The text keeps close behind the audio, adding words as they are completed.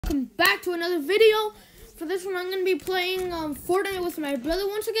welcome back to another video. For this one, I'm going to be playing Fortnite with my brother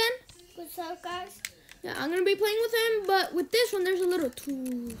once again. What's up, guys? Yeah, I'm going to be playing with him, but with this one, there's a little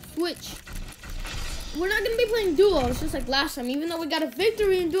switch. We're not going to be playing duos, just like last time, even though we got a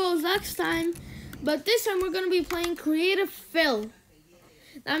victory in duos last time. But this time, we're going to be playing creative fill.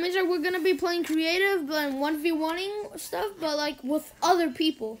 That means that we're going to be playing creative, but 1v1ing stuff, but like with other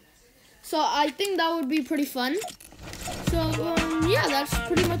people. So I think that would be pretty fun. So, yeah, that's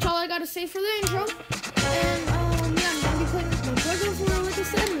pretty much all I got to say for the intro. And, yeah, I'm going to be playing with my brother for, like I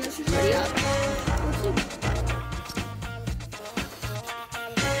said, and this is ready up. Let's see.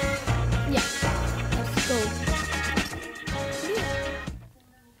 Yeah, let's go.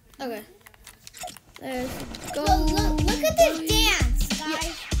 Okay. Let's go. Look at this dance, guys.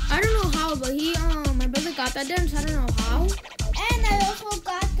 Yeah. I don't know how, but my brother got that dance. I don't know how. And I also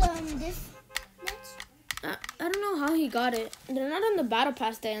got this dance. I don't know how he got it. They're not on the battle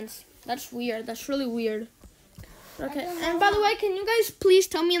pass dance. That's weird. That's really weird. Okay. And by the way, can you guys please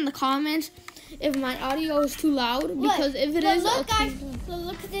tell me in the comments if my audio is too loud? Because if it is, look, guys,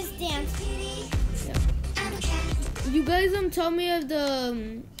 look at this dance. Yeah. You guys tell me if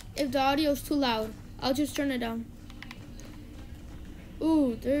the audio is too loud. I'll just turn it down.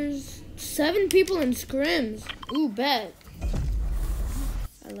 Ooh, there's 7 people in scrims. Ooh, bet.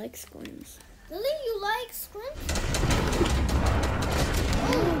 I like scrims. Really? You like scrims? Oh,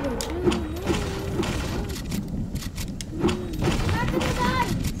 not gonna die.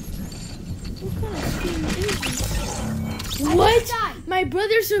 What kind of scream is this? What? My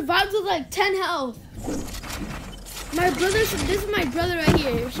brother survived with like 10 health. This is my brother right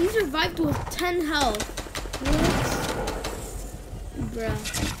here. He survived with 10 health. What? Bruh.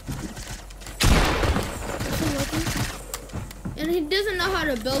 And he doesn't know how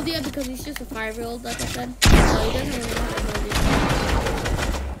to build yet because he's just a 5-year-old, like I said. So he doesn't really know how to build yet.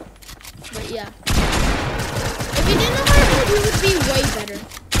 But yeah. If he didn't know how to build, he would be way better.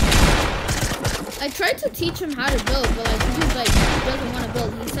 I tried to teach him how to build, but like he doesn't want to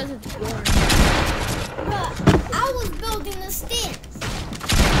build. He says it's boring. But I was building the stairs.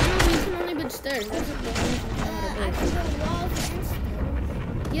 No, you can only build stairs. That's the only thing I know how to I can build walls and stairs.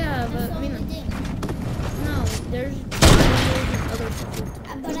 Yeah, but I mean, no, there's other stuff.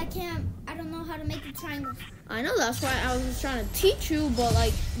 But I don't know how to make a triangle. I know, that's why I was just trying to teach you, but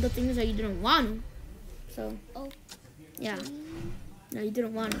like the thing is that you didn't want to. So, yeah. No, you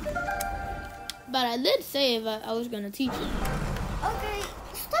didn't want to. But I did say if I was going to teach you. Okay,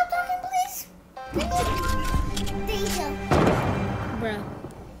 stop talking, please. Data. Bruh.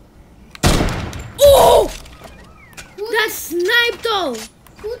 Oh! That sniped though!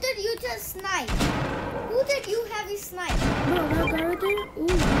 Who did you just snipe? Who did you heavy snipe? Bro, that guy right there?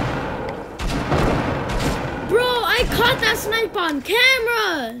 Ooh. Bro, I caught that snipe on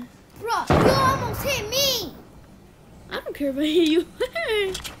camera! Bro, you almost hit me! I don't care if I hit you.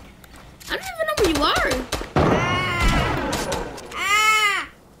 I don't even know where you are.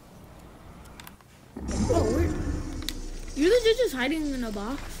 Oh, you're legit just hiding in a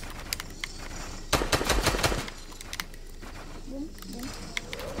box. Look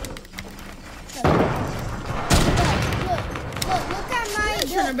at my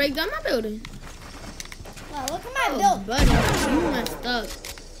build. Trying to break down my building. Wow, look at my build. Buddy, you messed up.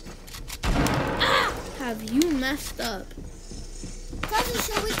 Have you messed up? Cousin,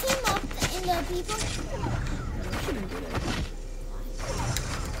 should we team up in the people? No, we shouldn't do that.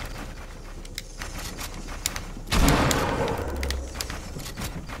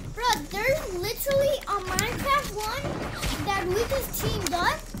 Bro, there's literally a Minecraft one that we just teamed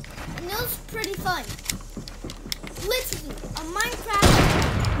up, and it was pretty fun. Literally, a Minecraft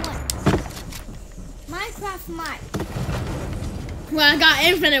one. Minecraft mine. Well, I got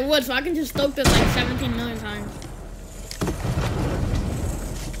infinite wood, so I can just stoke this like 17 million times.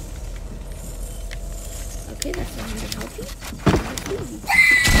 Okay, that's not going to help you.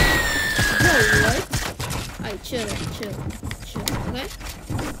 Bro, what? Alright, chill, okay?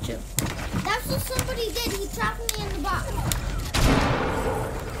 Chill. That's what somebody did. He trapped me in the box.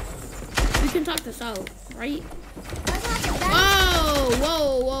 We can talk this out, right? That's not the best. Whoa.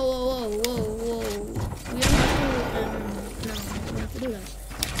 We don't have to, no, we don't have to do that.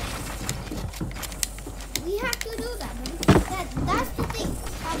 We have to do that, buddy. That's the thing.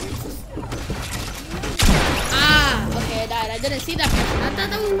 Okay, I died. I didn't see that person. I thought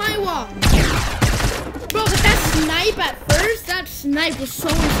that was my wall. Bro, but that snipe at first, that snipe was so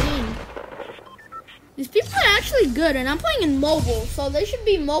insane. These people are actually good, and I'm playing in mobile, so there should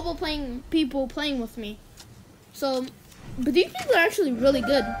be mobile people playing with me. So, but these people are actually really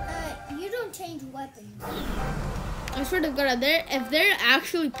good. You don't change weapons. I swear to God, if they're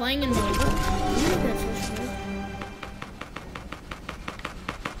actually playing in mobile, that's so smart.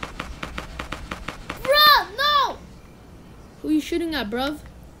 Bruh, no! Who are you shooting at, bruv?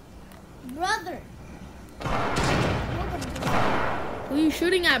 Brother. Who are you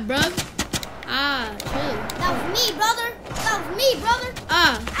shooting at, bruv? Ah, chill. That was me, brother. That was me, brother.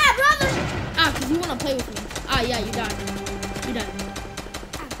 Ah, brother. because you want to play with me. Ah, yeah, you died. You died.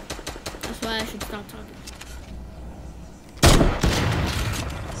 That's why I should stop talking.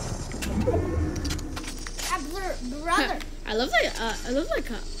 Brother. I love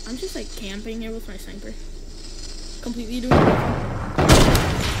I'm just like camping here with my sniper. Completely doing nothing.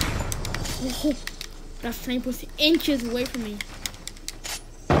 Oh, that sniper was inches away from me.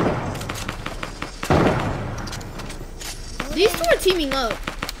 These two are teaming up.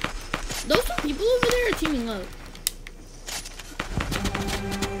 Those two people over there are teaming up.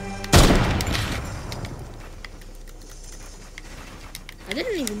 I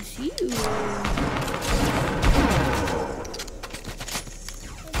didn't even see you.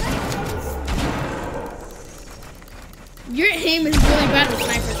 Your aim is really bad with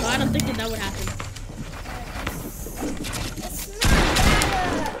sniper, so I don't think that would happen.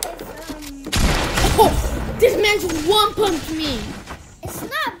 Oh, this man just one-punched me. It's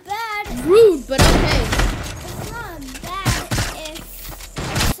not bad. Rude, but okay. It's not bad if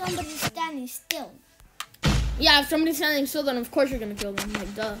somebody's standing still. Yeah, if somebody's standing still, then of course you're gonna kill them.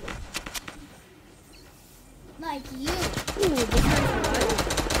 Like, duh. Like you. Ooh, this man survived.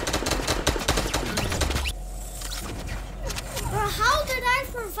 Bro, how did I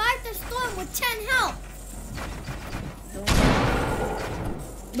survive the storm with 10 health?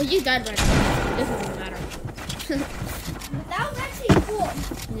 But you died right now. This doesn't matter. But that was actually cool.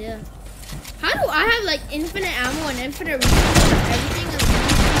 Yeah. How do I have like infinite ammo and infinite resources and everything, and these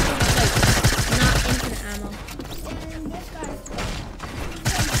people have like not infinite ammo? And this guy's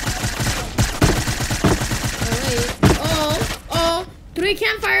Oh wait. Oh, 3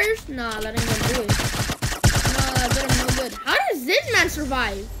 campfires? Nah, let him go do it. Nah, that did him no good. How does this man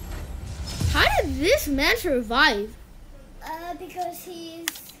survive? How did this man survive? because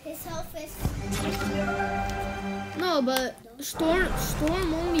his health is. No, but Storm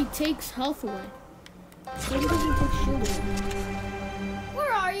only takes health away. Storm doesn't take shield away.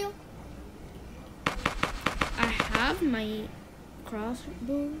 Where are you? I have my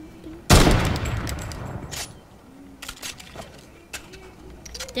crossbow thing.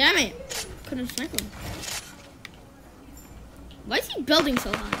 Damn it! Couldn't snipe him. Why is he building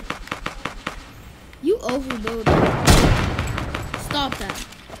so high? You overbuild. Stop that.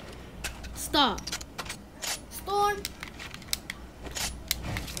 Stop. Storm.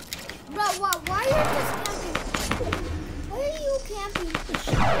 Bro, why are you just camping? Why are you camping?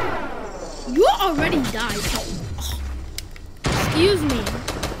 You already died. Oh. Excuse me.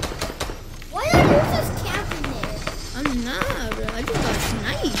 Why are you just camping there? I'm not, bro. I just got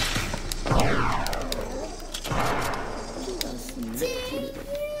sniped. Did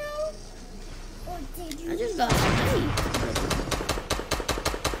you? Or did you? I just got sniped.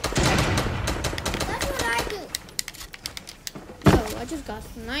 That's what I do. No, I just got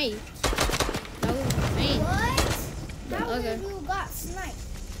sniped. That was insane. What? How Okay. did you got sniped?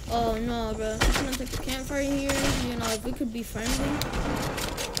 Oh no, bro. I'm gonna take the campfire here. You know, if we could be friendly.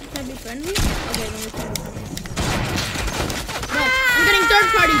 Can I be friendly? Okay, then we can be friendly. No, I'm getting third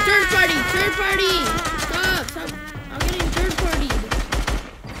party. Stop. I'm getting third party.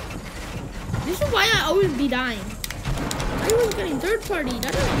 This is why I always be dying. I was getting third party. I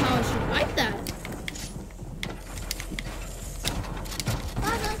don't know how I survived that.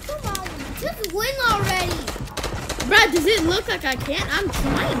 Father, come on. Just win already. Brad, does it look like I can't? I'm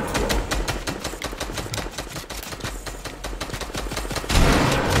trying to.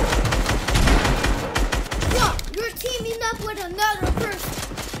 Look, you're teaming up with another person.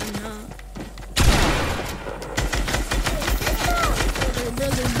 I'm not.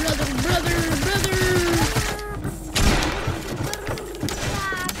 Brother.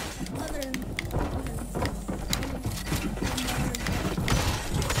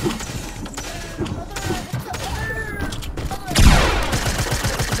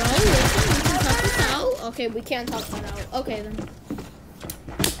 Okay, we can't talk that out. Okay, then.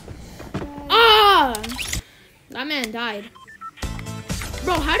 Ah! That man died.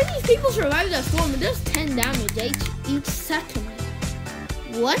 Bro, how do these people survive that storm? It does 10 damage each second.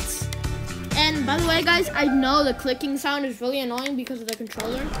 What? And by the way, guys, I know the clicking sound is really annoying because of the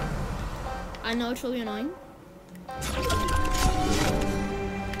controller. I know it's really annoying.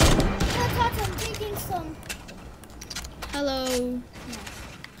 I'm taking some. Hello.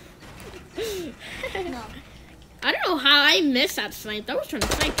 No. I don't know how I missed that snipe. I was trying to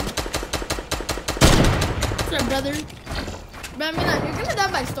snipe you. What's up, brother? But I mean, like, you're gonna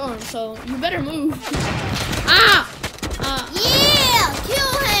die by storm, so you better move. Ah! Yeah!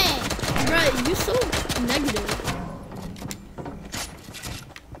 Kill him! Bro, you're so negative.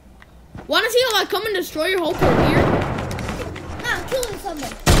 Wanna see how I come and destroy your whole career? Nah, I'm killing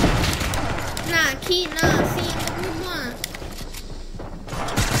somebody. Nah, see, come on.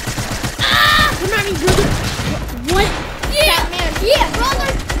 Ah! Come on, brother. What? Yeah! Man. Yeah,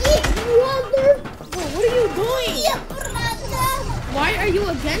 brother! Yeah, brother! Bro, what are you doing? Yeah, brother! Why are you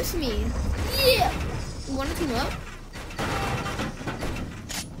against me? Yeah! You wanna team up?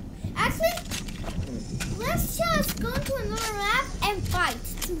 Actually, let's just go to another map and fight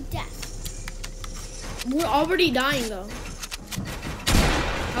to death. We're already dying, though.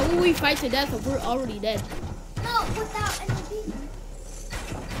 How will we fight to death if we're already dead? No, without any people.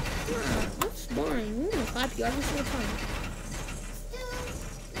 That's boring. We're gonna clap you every single time.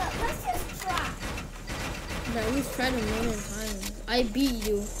 Look, let's just try. Yeah, we've tried a million times. I beat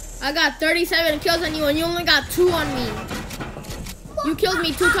you. I got 37 kills on you, and you only got 2 on me. You killed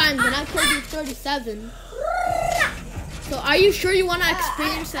me 2 times, and I killed you 37. So, are you sure you want to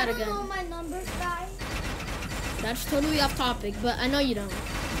experience that again? I don't know my numbers, guys. That's totally off topic, but I know you don't.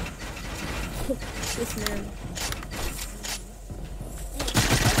 This man.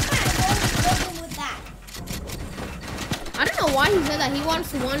 I don't know why he said that he wants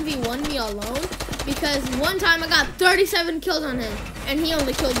to 1v1 me alone, because one time I got 37 kills on him, and he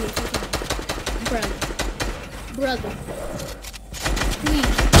only killed me 2 times. Brother. Please.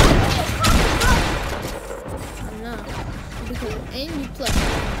 I'm not. Because aim you plus.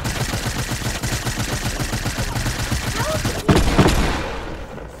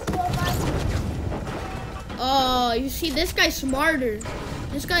 Oh, you see, this guy's smarter.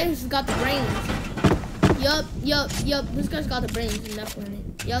 This guy's got the brains. Yup. This guy's got the brains in that planet.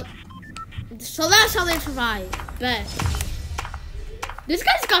 Yup. So that's how they survive. Bet. This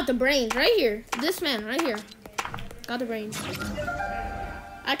guy's got the brains right here. This man right here. Got the brains.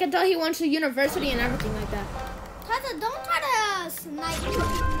 I can tell he went to university and everything like that. Tata, don't try to snipe me.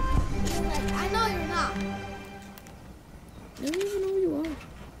 Like, I know you're not. I don't even know who you are.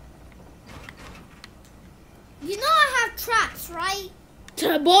 You know I have traps, right?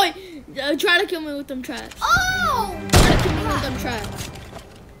 Boy, try to kill me with them traps. Oh! Try to kill me with them traps.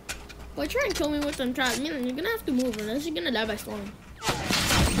 Boy, try and kill me with them traps. Man, you're gonna have to move, unless you're gonna die by storm.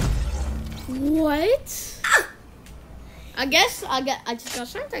 What? Ah! I guess I just got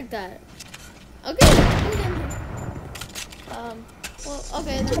something like that. Okay. Well,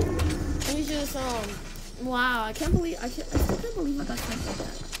 okay then. Let me just wow, I still can't believe I got something like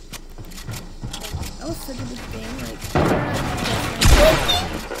that. That was such a big thing, like.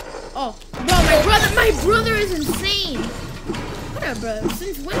 Oh, bro, my brother is insane. Whatever, bro.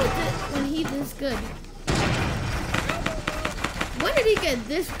 Since when he this good? When did he get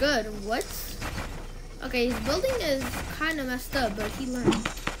this good? What? Okay, his building is kind of messed up, but he learned.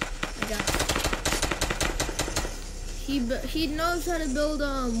 I guess. He knows how to build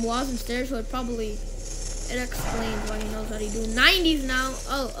walls and stairs, so it explains why he knows how to do 90s now.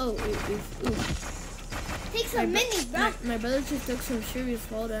 Oh, ooh. Take some minis, bro. My brother just took some serious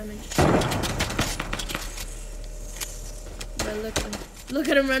fall damage. But look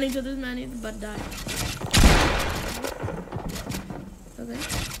at him running to this man. He's about to die.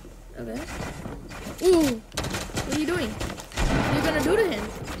 Okay. Ooh, what are you doing? What are you gonna do to him?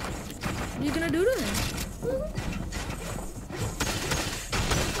 What are you gonna do to him?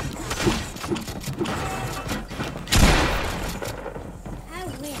 I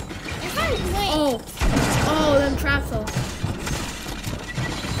win. If I win. Oh, them traps though.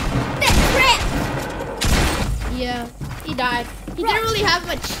 That trap! Yeah, he died. He didn't really have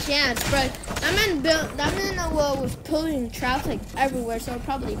much chance, but that man was pulling traps like everywhere, so it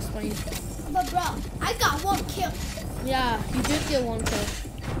probably explains. But bro, I got 1 kill. Yeah, you did get 1 kill.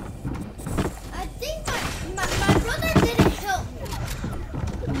 I think my brother didn't help me.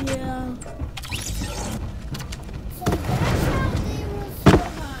 Yeah. So that's how they will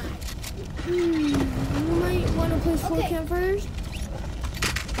survive. You might want to play 4 Okay. campfires.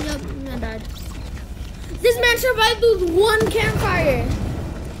 Yep, I died. This man survived with 1 campfire.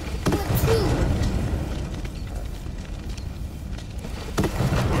 With 2.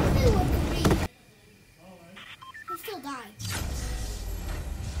 Actually with 3. He still died.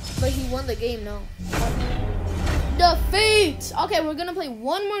 But he won the game, no. Defeat! Okay, we're gonna play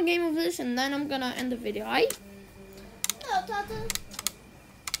 1 more game of this and then I'm gonna end the video, alright? No, Tata.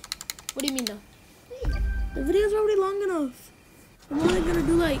 What do you mean, no? Please. The video's already long enough. I'm only gonna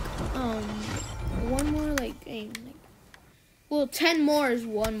do like, one more like game. Well, 10 more is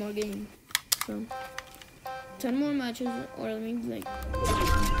one more game. So 10 more matches, or let me like.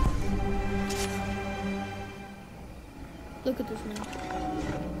 Look at this man.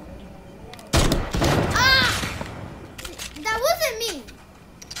 Ah! That wasn't me.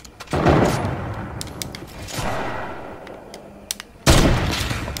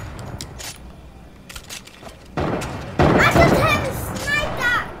 I just had to snipe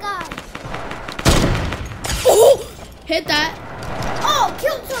that guy. Oh! Hit that. Oh,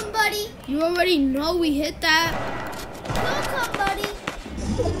 killed somebody. You already know we hit that. Killed somebody.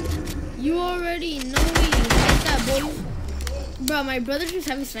 You already know we hit that, boy. Bro, my brother just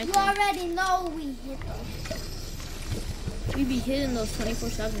having sniper. You already know we hit those. We be hitting those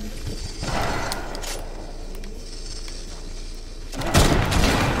 24/7.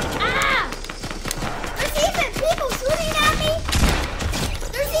 Ah! There's even people shooting at me.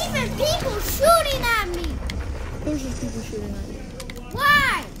 There's even people shooting at me. Of course there's people shooting at you.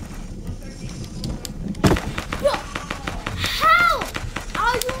 Why? Bro, how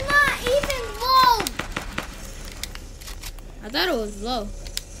are you not even low? I thought it was low.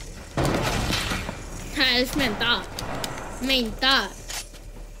 This man thought. Man thought.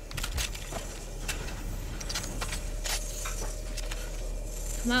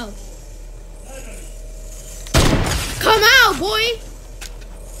 Come out. Come out, boy!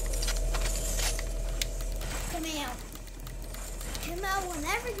 Come out. Come out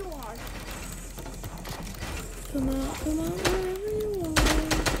whenever you are. Come out wherever you are.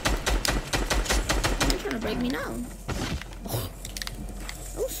 You're trying to break me now.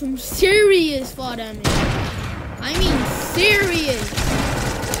 That was some serious fall damage. I mean serious.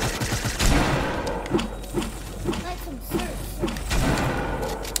 Like some syrup.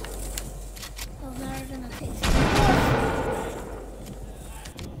 Oh, they're gonna taste it.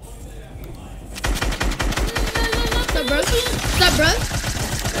 What's up, bro? What's up, bro?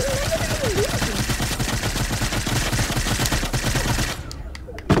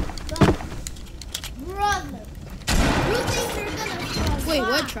 Brother, you think you're gonna survive? Wait,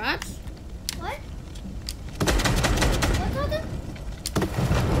 what traps? What? What's all this?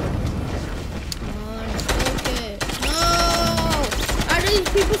 Okay. No! How do these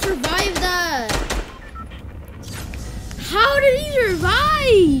people survive that? How did he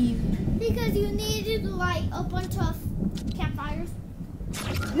survive? Because you needed like a bunch of campfires.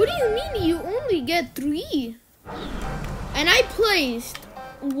 What do you mean you only get 3? And I placed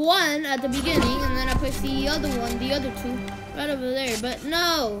 1 at the beginning, and then I placed the other 2 right over there. But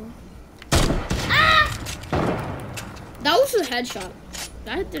no. Ah! That was a headshot.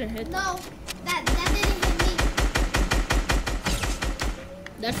 That didn't hit. No, that didn't hit me.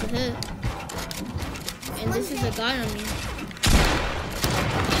 That's a hit. And this is a guy on me.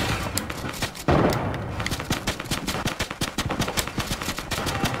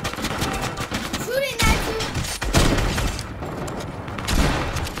 Shooting at you.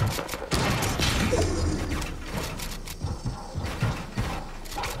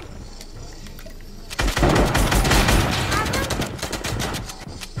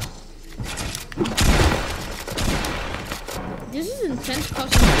 This is intense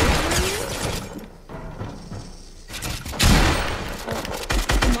concentration.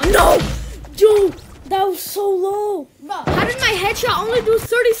 Come on, no! Dude, that was so low. Bro, How did my headshot only do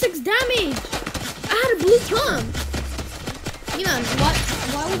 36 damage? I had a blue pump. You know,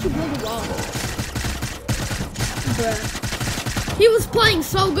 why would you build a wall? Bruh. He was playing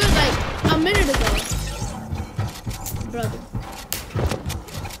so good like a minute ago. Brother.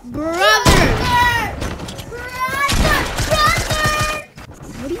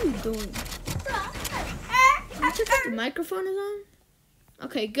 What are you doing? You check if the microphone is on?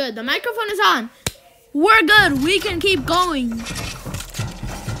 Okay, good. The microphone is on. We're good. We can keep going.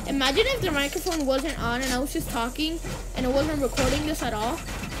 Imagine if the microphone wasn't on and I was just talking and it wasn't recording this at all.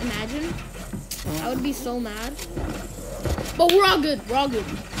 Imagine. I would be so mad. But we're all good. We're all good.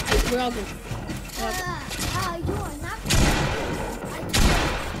 We're all good. you are not.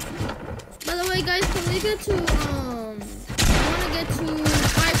 By the way, guys, can we get to, I want to get to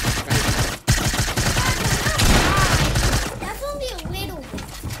 5 subscribers. That's only a little bit.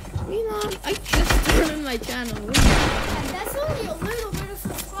 You know, I just started my channel. That's only a little bit of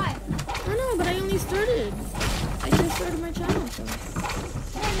subscribe. I know, but I only started. I just started my channel, so.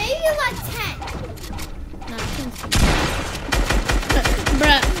 Well, maybe like 10. Nah, 10.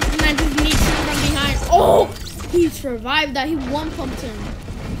 Bruh, man just needs him from behind. Oh! He survived that. He one pumped him.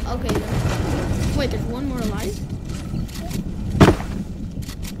 Okay, then. Wait, there's one more alive?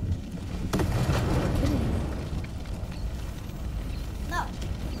 No,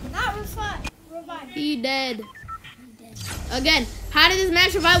 not revive. He dead. Again, how did this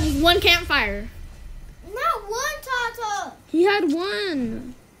man survive with one campfire? Not one, Tata. He had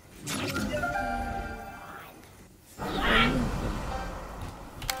one.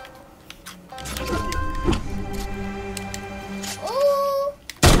 Oh.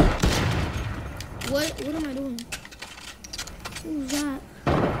 What am I doing? What was that?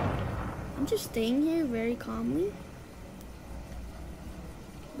 I'm just staying here very calmly.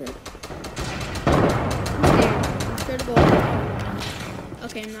 But I'm scared to go out.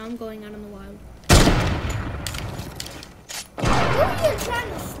 Okay, now I'm going out in the wild. Who are you trying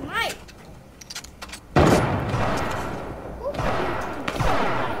to snipe?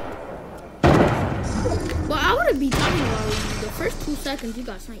 Well, I wouldn't be talking about you. The first 2 seconds you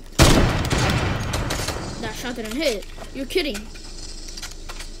got sniped. That shot didn't hit. You're kidding.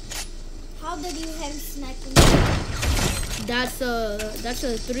 How did you have sniping? That's a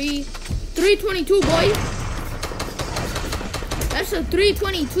 322, boy. That's a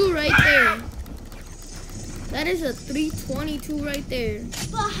 322 right there. That is a 322 right there.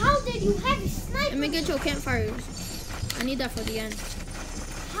 But how did you have a sniper? Let me get your campfires. I need that for the end.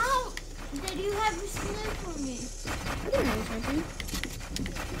 How did you have a sniper me? I didn't have something.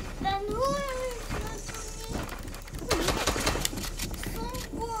 Then who have a sniper me?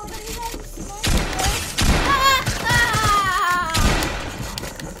 Someone they have a sniper.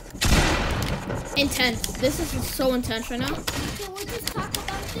 Intense. This is so intense right now. Can we just talk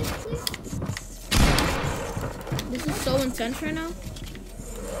about this, please? This is so intense right now.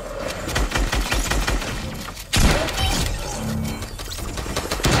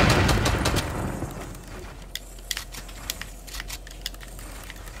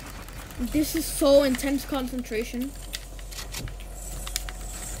 This is so intense concentration.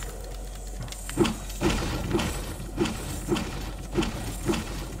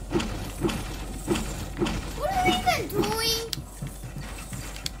 What are we even doing?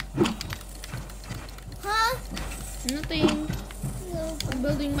 Huh? Nothing. No. I'm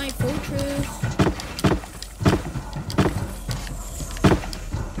building my fortress.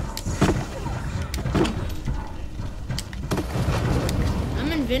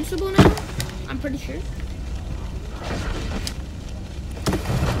 I'm invincible now. I'm pretty sure.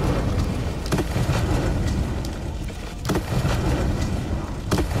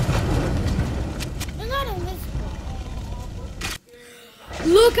 You're not invisible.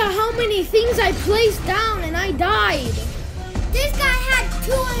 Look at how many things I placed down and I died. This guy had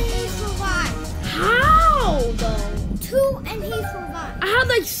 2 and he survived. How though? 2 and he survived. I had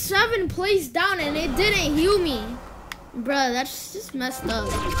like 7 placed down and it didn't heal me. Bruh, that's just messed up.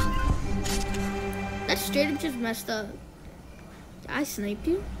 That's straight up just messed up. I sniped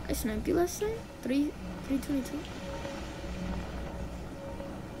you? I sniped you last time? 322?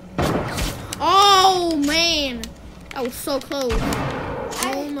 Oh man! That was so close.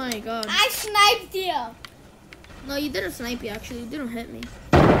 Oh my god. I sniped you. No, you didn't snipe me actually. You didn't hit me.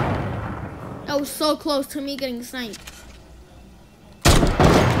 That was so close to me getting sniped.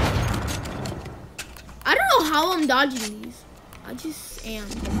 I don't know how I'm dodging these. I just am.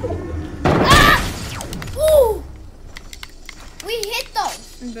 Ah! Ooh! We hit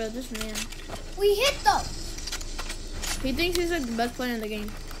those. Bro, this man. We hit those. He thinks he's like the best player in the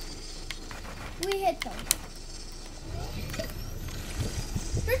game. We hit those.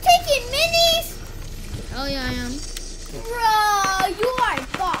 You're taking minis? Hell yeah, I am. Bro, you are a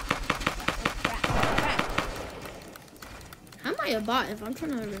bot. Crap. How am I a bot if I'm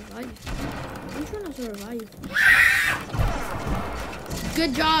trying to revive you? I'm trying to revive you.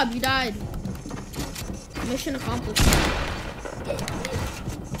 Good job, you died. Mission accomplished.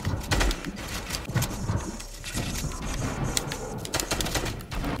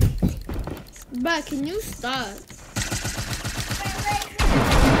 Bruh, can you stop?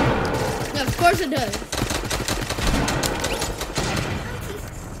 Yeah, of course it does.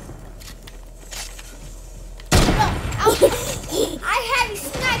 I had a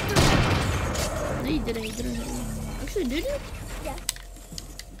sniper. No, you didn't. You didn't hit me. Actually, did you? Yeah.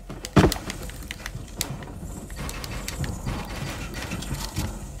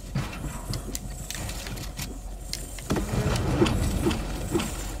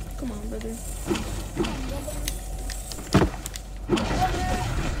 Come on, brother.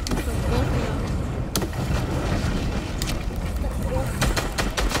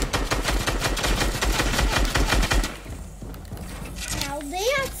 Now they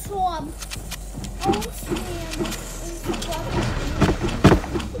have some.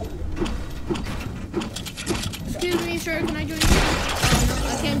 Excuse me, sir. Can I join you? Oh, no, I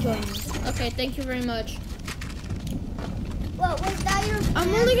can't join you. Okay, thank you very much. What was that your plan?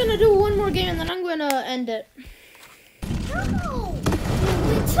 I'm only gonna do one more game and then I'm gonna end it. No!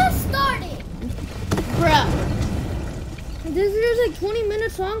 We just started. Bruh. This video's like 20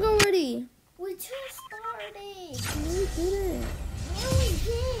 minutes long already. We just started. No, we didn't. Yeah, we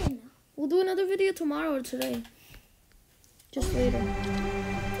did. We'll do another video tomorrow or today. Just later.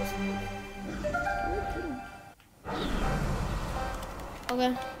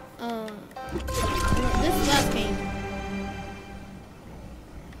 Okay. This is last game.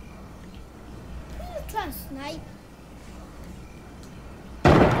 Who's trying to snipe?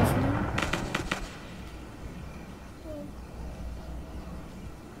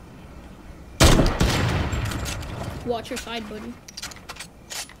 Watch your side, buddy.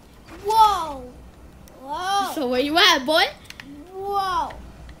 Whoa! Whoa! So where you at, boy? Whoa!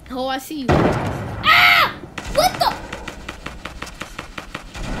 Oh, I see you. Ah! What the?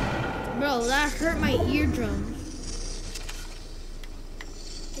 Bro, that hurt my eardrums.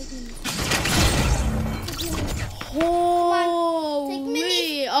 Holy.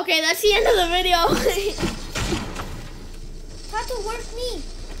 Okay, that's the end of the video. Try to work me.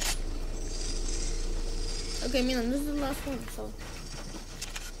 Okay, Milan, this is the last one, so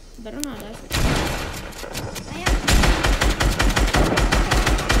better not die. I am.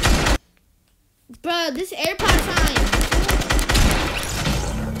 Bruh, this AirPod time.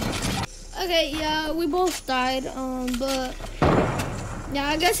 Okay, yeah, we both died. But yeah,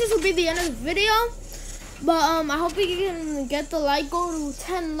 I guess this will be the end of the video. But I hope we can get the like goal to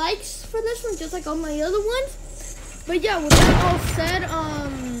 10 likes for this one, just like all my other ones. But yeah, with that all said,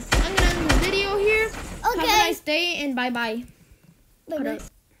 I'm gonna end the video here. Okay. Have a nice day and bye bye. Bye bye.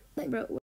 Bye, bro.